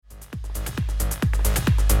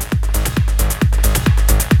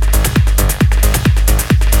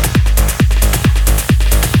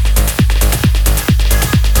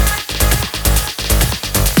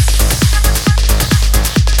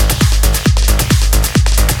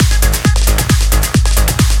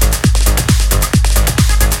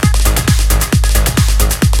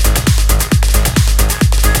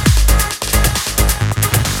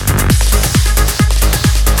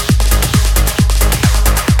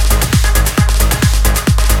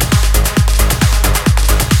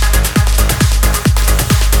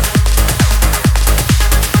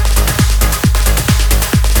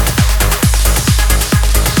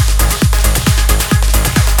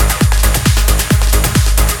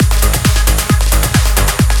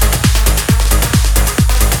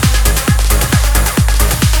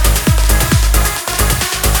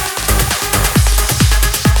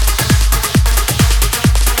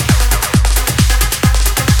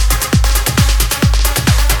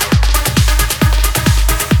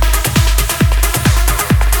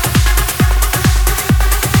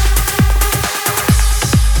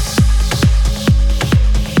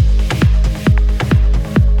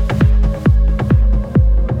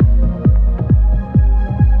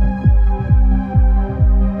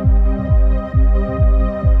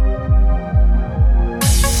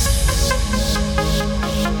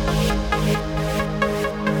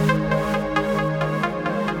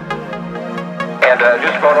And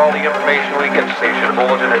just about all the information we get, station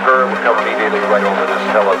bulletin occur will come immediately right over this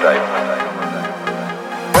teletype.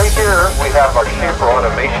 Right here, we have our shaper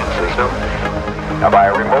automation system. Now by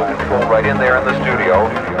a remote control right in there in the studio.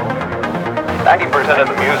 90% of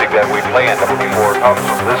the music that we play in W4 comes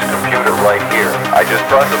from this computer right here. I just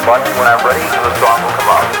press a button when I'm ready and the song will come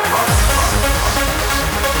up.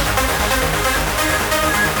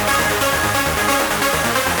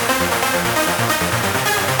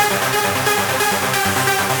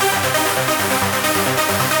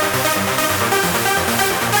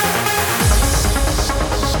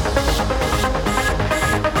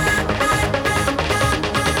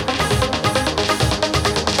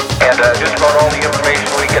 Just about all the information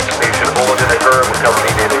we get, station bulletin occur will come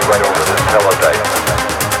immediately right over this teletype.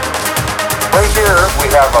 Right here, we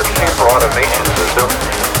have our shaper automation system.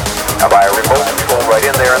 Now by a remote control right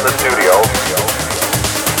in there in the studio.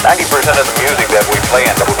 90% of the music that we play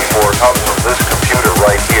in W4 comes from this computer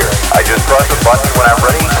right here. I just press a button when I'm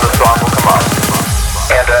ready and the song will come up.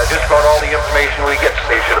 And just about all the information we get,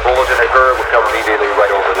 station bulletin occur will come immediately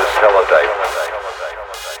right over this teletype.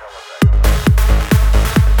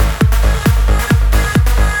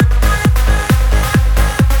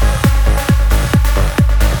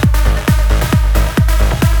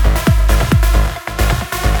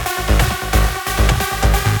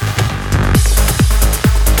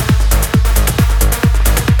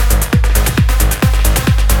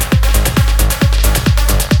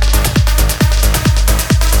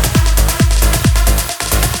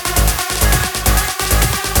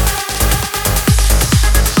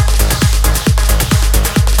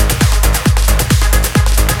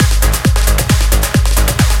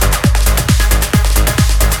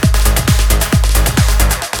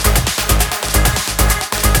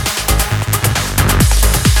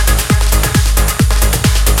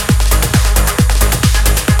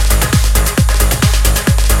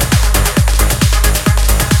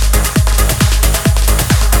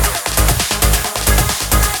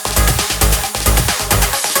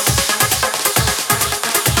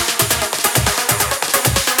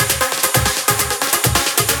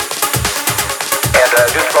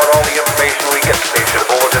 Just about all the information we get, station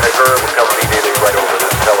bulletin occur will come immediately right over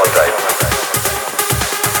this teletype.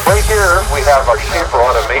 Right here, we have our shaper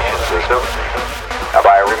automation system. Now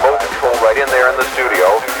by a remote control right in there in the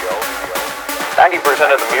studio.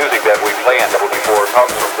 90% of the music that we play in W4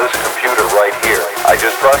 comes from this computer right here. I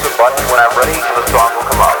just press a button when I'm ready and the song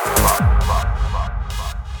will come up.